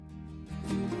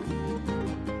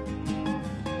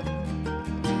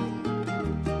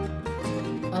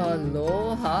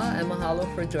Aloha and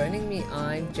mahalo for joining me.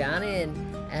 I'm Janin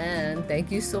and thank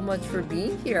you so much for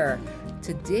being here.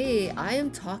 Today I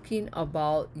am talking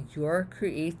about your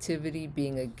creativity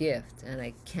being a gift and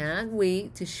I can't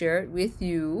wait to share it with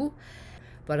you.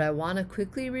 But I want to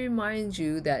quickly remind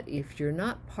you that if you're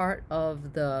not part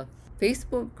of the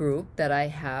Facebook group that I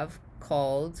have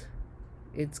called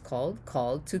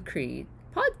Called to Create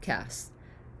Podcast.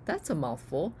 That's a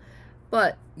mouthful.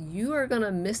 But you are going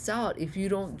to miss out if you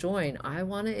don't join. I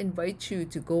want to invite you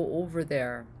to go over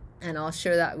there, and I'll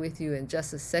share that with you in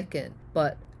just a second.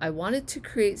 But I wanted to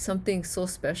create something so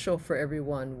special for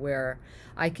everyone where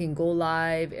I can go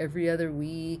live every other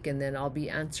week and then I'll be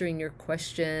answering your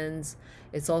questions.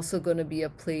 It's also going to be a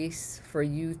place for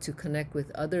you to connect with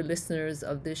other listeners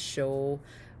of this show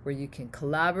where you can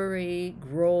collaborate,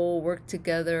 grow, work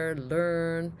together,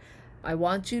 learn. I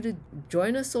want you to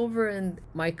join us over in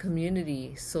my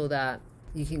community so that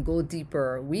you can go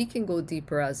deeper. We can go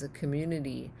deeper as a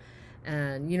community.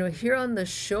 And, here on the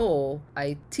show,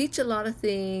 I teach a lot of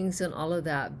things and all of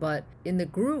that. But in the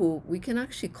group, we can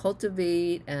actually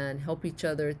cultivate and help each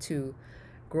other to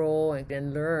grow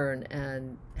and learn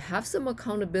and have some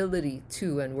accountability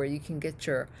too, and where you can get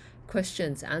your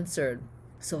questions answered.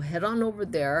 So head on over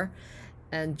there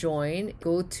and join.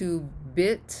 Go to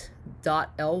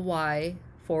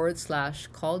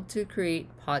bit.ly/called to create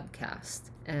podcast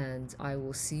and I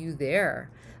will see you there.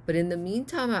 But in the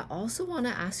meantime, I also want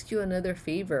to ask you another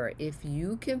favor. If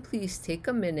you can please take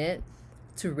a minute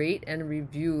to rate and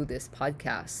review this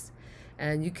podcast.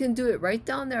 And you can do it right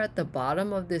down there at the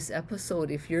bottom of this episode.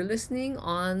 If you're listening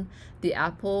on the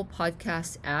Apple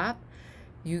Podcast app,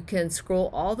 you can scroll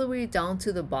all the way down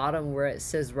to the bottom where it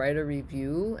says write a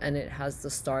review and it has the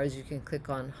stars. You can click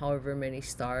on however many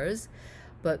stars.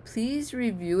 But please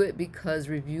review it because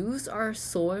reviews are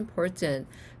so important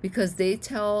because they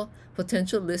tell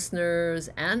potential listeners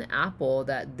and Apple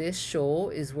that this show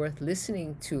is worth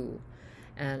listening to.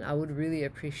 And I would really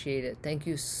appreciate it. Thank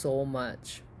you so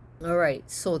much. All right,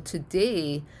 so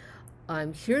today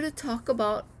I'm here to talk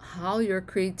about how your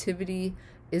creativity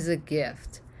is a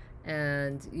gift.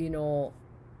 And,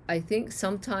 I think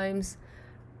sometimes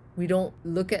we don't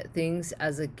look at things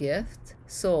as a gift.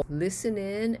 So listen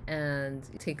in and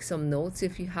take some notes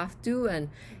if you have to. And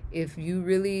if you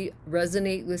really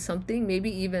resonate with something,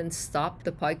 maybe even stop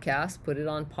the podcast, put it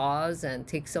on pause and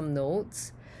take some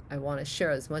notes. I want to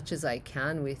share as much as I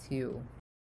can with you.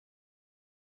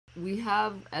 We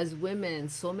have, as women,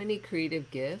 so many creative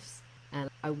gifts.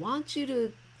 And I want you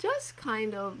to just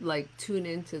kind of tune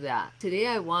into that. Today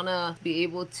I want to be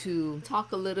able to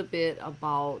talk a little bit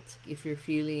about if you're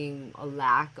feeling a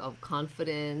lack of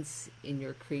confidence in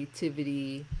your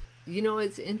creativity.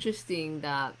 It's interesting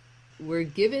that we're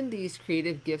given these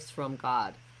creative gifts from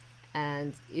God.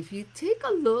 And if you take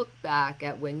a look back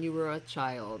at when you were a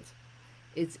child,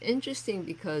 it's interesting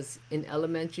because in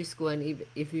elementary school and even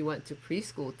if you went to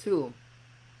preschool too,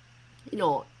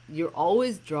 you're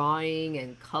always drawing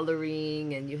and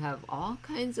coloring and you have all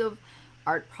kinds of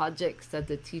art projects that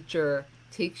the teacher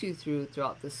takes you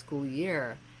throughout the school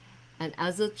year. And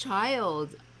as a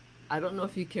child, I don't know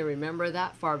if you can remember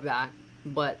that far back,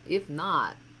 but if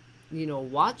not,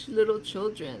 watch little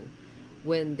children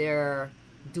when they're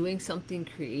doing something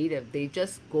creative. They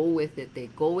just go with it. They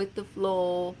go with the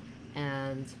flow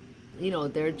and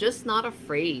they're just not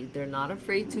afraid. They're not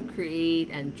afraid to create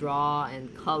and draw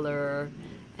and color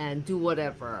and do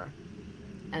whatever.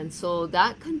 And so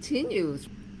that continues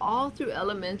all through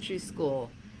elementary school.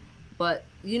 But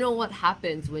what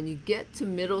happens when you get to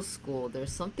middle school?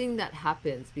 There's something that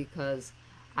happens because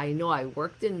I know I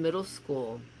worked in middle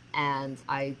school and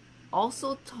I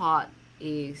also taught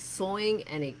a sewing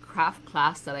and a craft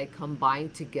class that I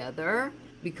combined together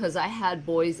because I had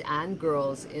boys and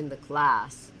girls in the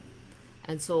class.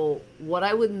 And so what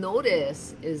I would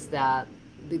notice is that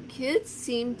the kids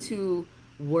seem to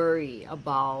worry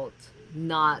about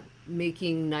not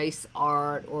making nice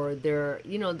art, or they're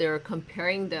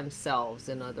comparing themselves.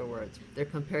 In other words, they're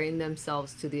comparing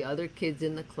themselves to the other kids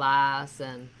in the class,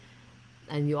 and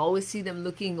you always see them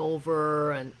looking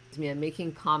over and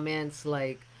making comments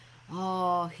like,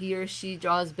 oh, he or she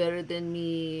draws better than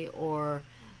me, or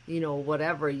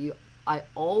whatever. I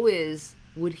always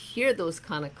would hear those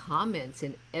kind of comments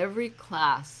in every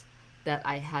class that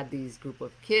I had these group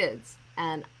of kids.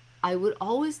 And I would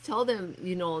always tell them,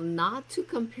 not to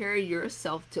compare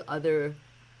yourself to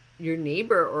your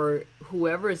neighbor or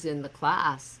whoever's in the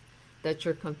class that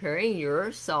you're comparing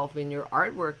yourself in your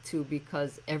artwork to,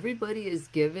 because everybody is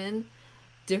given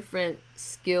different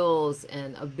skills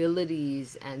and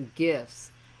abilities and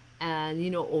gifts.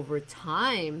 And, over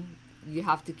time, you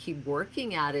have to keep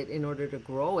working at it in order to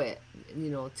grow it,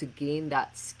 to gain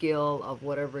that skill of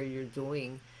whatever you're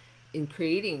doing in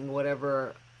creating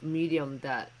whatever medium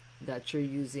that you're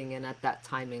using and at that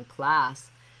time in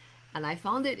class. And I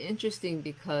found it interesting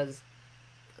because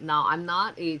now I'm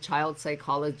not a child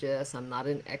psychologist, I'm not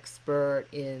an expert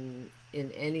in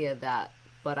any of that,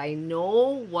 but I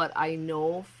know what I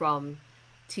know from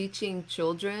teaching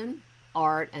children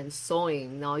art and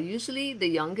sewing. Now usually the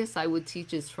youngest I would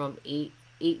teach is from 8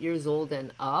 years old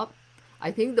and up.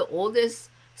 I think the oldest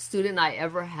student I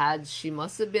ever had, she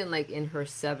must have been like in her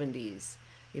 70s.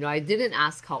 I didn't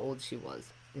ask how old she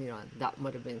was. That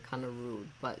would have been kind of rude,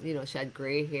 but she had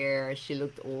gray hair, she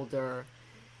looked older.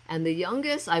 And the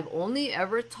youngest, I've only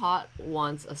ever taught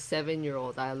once, a 7-year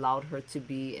old. I allowed her to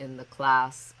be in the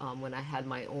class when I had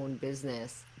my own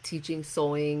business, teaching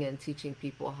sewing and teaching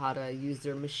people how to use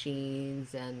their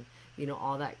machines and,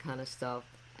 all that kind of stuff.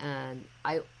 And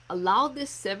I allowed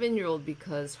this 7-year old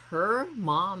because her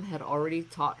mom had already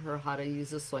taught her how to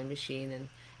use a sewing machine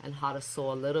and how to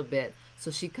sew a little bit. So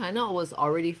she kind of was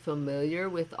already familiar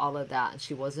with all of that and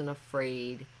she wasn't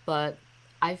afraid. But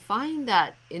I find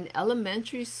that in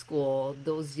elementary school,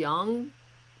 those young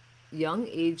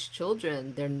age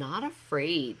children, they're not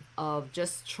afraid of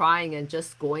just trying and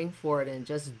just going for it and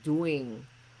just doing.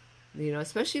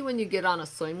 Especially when you get on a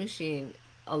sewing machine,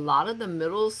 a lot of the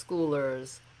middle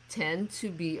schoolers tend to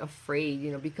be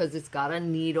afraid, because it's got a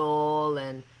needle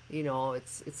and,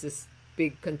 it's this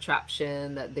big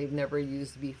contraption that they've never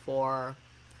used before.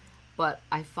 But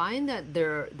I find that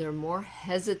they're more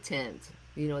hesitant.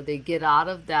 They get out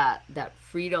of that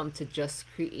freedom to just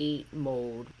create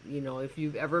mode. If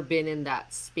you've ever been in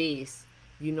that space,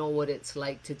 you know what it's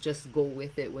like to just go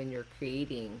with it when you're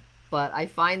creating. But I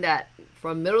find that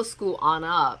from middle school on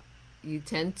up,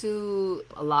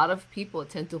 a lot of people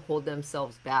tend to hold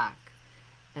themselves back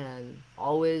and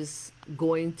always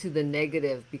going to the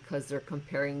negative because they're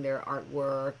comparing their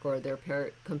artwork or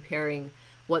they're comparing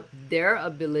what their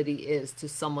ability is to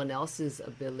someone else's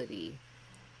ability.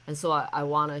 And so I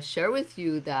want to share with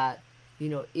you that,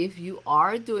 if you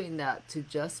are doing that, to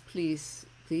just please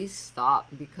stop,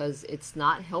 because it's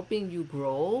not helping you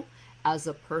grow as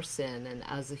a person and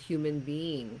as a human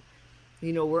being.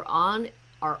 We're on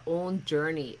our own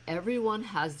journey. Everyone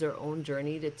has their own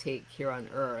journey to take here on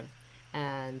earth.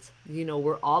 And,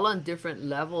 we're all on different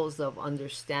levels of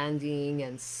understanding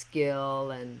and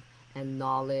skill and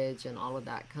knowledge and all of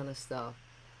that kind of stuff.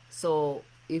 So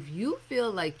if you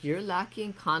feel like you're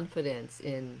lacking confidence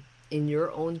in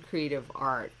your own creative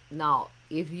art, now,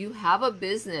 if you have a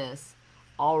business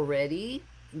already,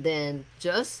 then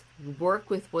just work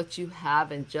with what you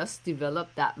have and just develop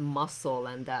that muscle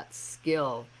and that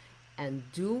skill and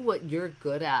do what you're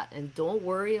good at, and don't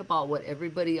worry about what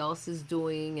everybody else is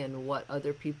doing and what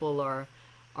other people are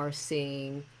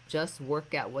saying. Just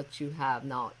work at what you have.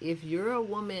 Now, if you're a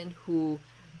woman who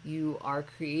you are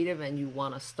creative and you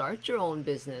want to start your own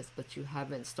business but you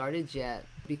haven't started yet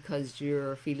because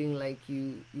you're feeling like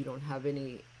you don't have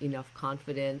enough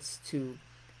confidence to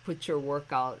put your work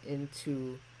out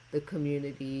into the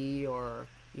community or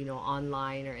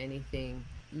online or anything,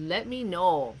 let me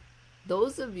know.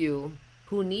 Those of you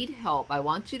who need help, I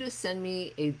want you to send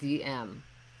me a DM.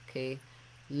 Okay,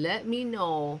 let me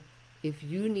know if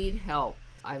you need help.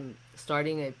 I'm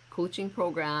starting a coaching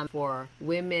program for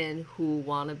women who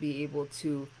want to be able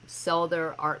to sell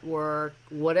their artwork,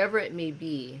 whatever it may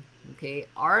be. Okay,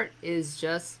 art is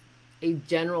just a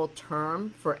general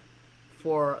term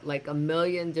for like a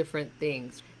million different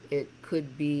things. It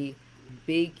could be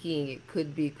baking, it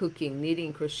could be cooking,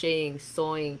 knitting, crocheting,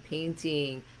 sewing,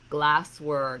 painting,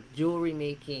 glasswork, jewelry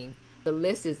making. The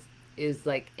list is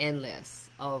like endless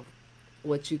of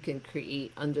what you can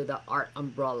create under the art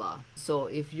umbrella. So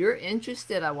if you're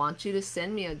interested, I want you to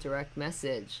send me a direct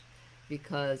message,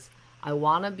 because I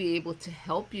want to be able to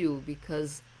help you,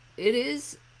 because it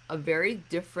is a very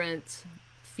different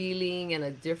feeling and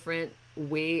a different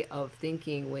way of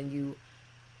thinking when you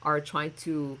are trying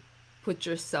to put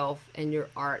yourself and your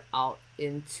art out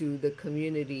into the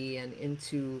community and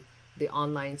into the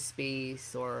online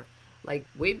space. Or like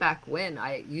way back when,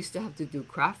 I used to have to do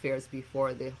craft fairs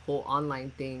before the whole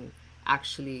online thing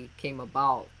actually came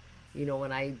about.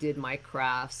 When I did my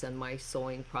crafts and my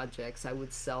sewing projects, I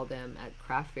would sell them at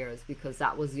craft fairs because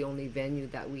that was the only venue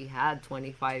that we had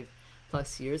 25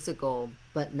 plus years ago.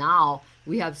 But now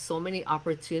we have so many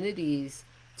opportunities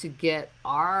to get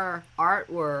our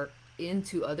artwork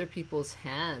into other people's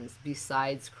hands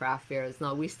besides craft fairs.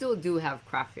 Now we still do have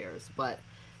craft fairs, but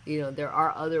there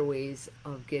are other ways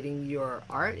of getting your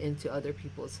art into other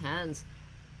people's hands.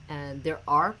 And there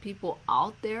are people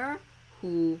out there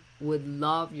who would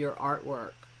love your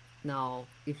artwork. Now,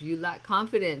 if you lack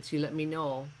confidence, you let me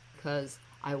know because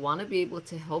I want to be able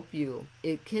to help you.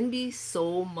 It can be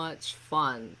so much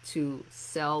fun to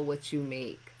sell what you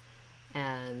make.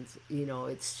 And,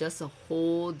 it's just a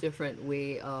whole different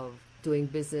way of doing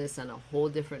business and a whole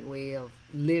different way of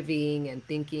living and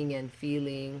thinking and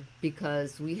feeling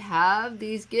because we have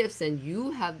these gifts and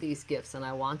you have these gifts, and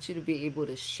I want you to be able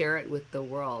to share it with the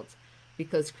world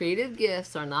because creative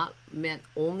gifts are not meant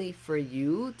only for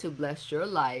you to bless your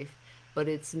life, but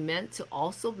it's meant to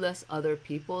also bless other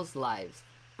people's lives.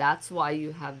 That's why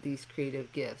you have these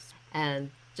creative gifts.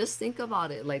 And just think about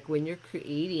it, like when you're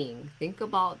creating, think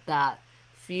about that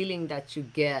feeling that you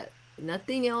get.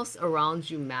 Nothing else around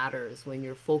you matters when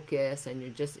you're focused and you're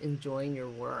just enjoying your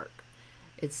work.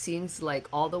 It seems like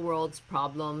all the world's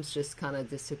problems just kind of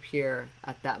disappear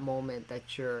at that moment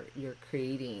that you're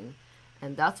creating.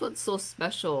 And that's what's so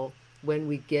special when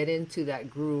we get into that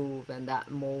groove and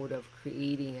that mode of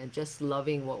creating and just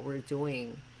loving what we're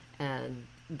doing. And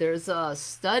there's a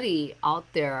study out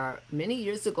there many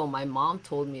years ago, my mom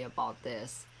told me about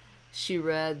this. She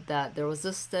read that there was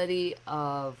a study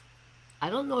of, I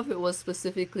don't know if it was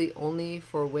specifically only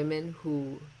for women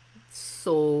who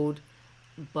sewed,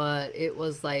 but it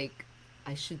was like,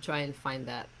 I should try and find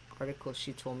that article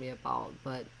she told me about,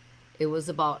 but it was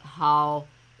about how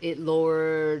it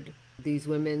lowered these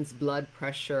women's blood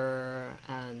pressure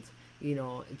and,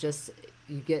 just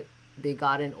they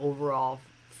got an overall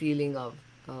feeling of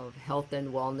health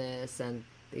and wellness, and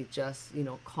they just,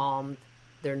 calmed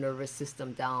their nervous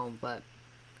system down. But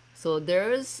so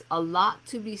there's a lot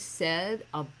to be said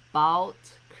about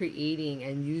creating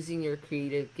and using your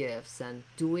creative gifts and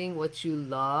doing what you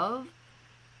love,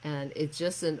 and it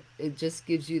just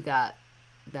gives you that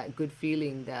good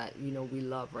feeling that we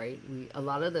love, right? We a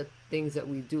lot of the things that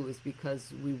we do is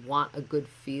because we want a good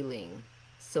feeling.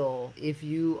 So if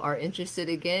you are interested,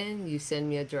 again, you send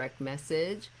me a direct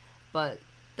message. But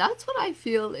that's what I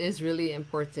feel is really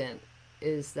important,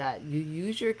 is that you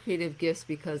use your creative gifts,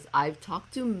 because I've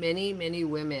talked to many, many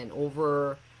women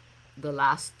over the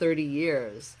last 30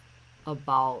 years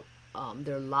about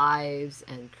their lives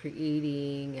and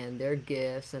creating and their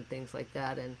gifts and things like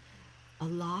that. And a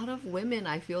lot of women,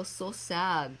 I feel so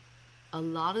sad. A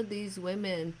lot of these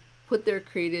women put their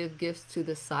creative gifts to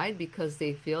the side because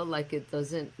they feel like it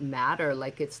doesn't matter,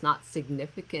 like it's not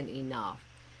significant enough.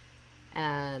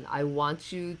 And I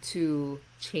want you to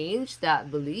change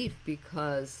that belief,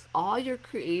 because all your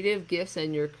creative gifts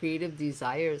and your creative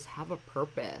desires have a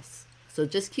purpose. So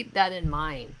just keep that in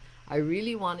mind. I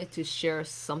really wanted to share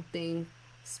something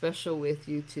special with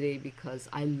you today because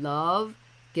I love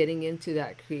getting into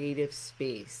that creative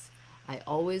space. I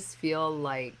always feel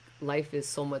like life is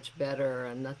so much better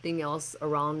and nothing else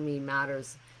around me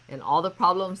matters, and all the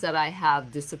problems that I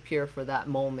have disappear for that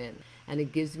moment. And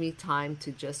it gives me time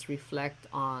to just reflect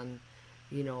on,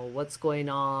 what's going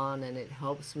on, and it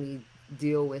helps me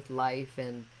deal with life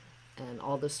and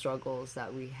all the struggles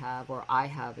that we have, or I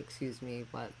have, excuse me.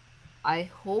 But I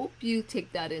hope you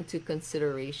take that into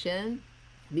consideration,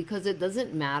 because it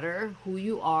doesn't matter who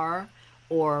you are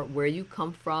or where you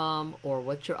come from or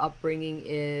what your upbringing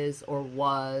is or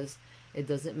was. It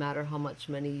doesn't matter how much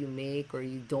money you make or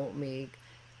you don't make.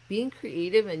 Being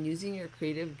creative and using your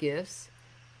creative gifts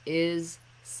is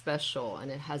special, and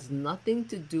it has nothing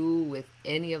to do with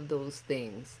any of those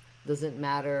things. Doesn't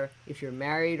matter if you're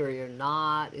married or you're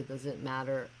not. It doesn't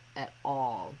matter at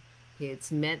all. Okay,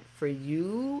 it's meant for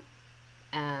you,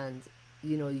 and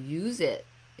use it.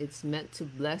 It's meant to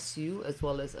bless you as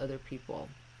well as other people.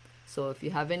 So if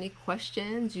you have any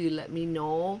questions, you let me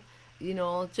know.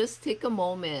 Just take a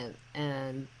moment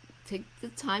and take the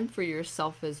time for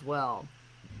yourself as well.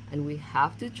 And we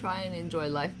have to try and enjoy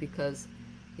life, because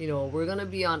we're going to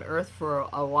be on earth for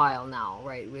a while now,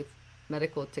 right? With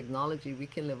medical technology, we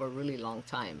can live a really long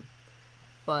time.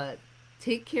 But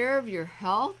take care of your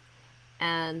health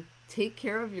and take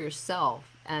care of yourself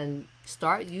and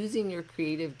start using your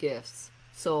creative gifts.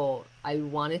 So I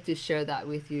wanted to share that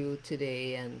with you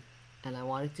today, and I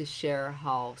wanted to share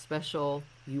how special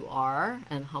you are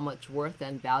and how much worth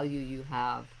and value you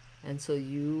have. And so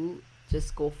you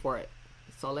just go for it.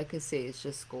 That's all I can say, is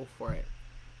just go for it.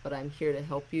 But I'm here to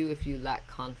help you if you lack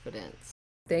confidence.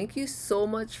 Thank you so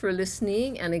much for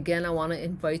listening. And again, I want to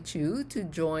invite you to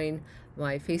join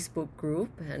my Facebook group,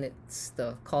 and it's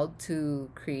the Called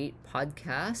to Create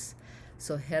podcast.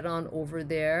 So head on over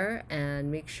there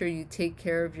and make sure you take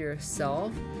care of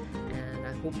yourself. And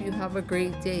I hope you have a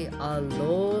great day.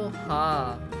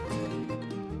 Aloha.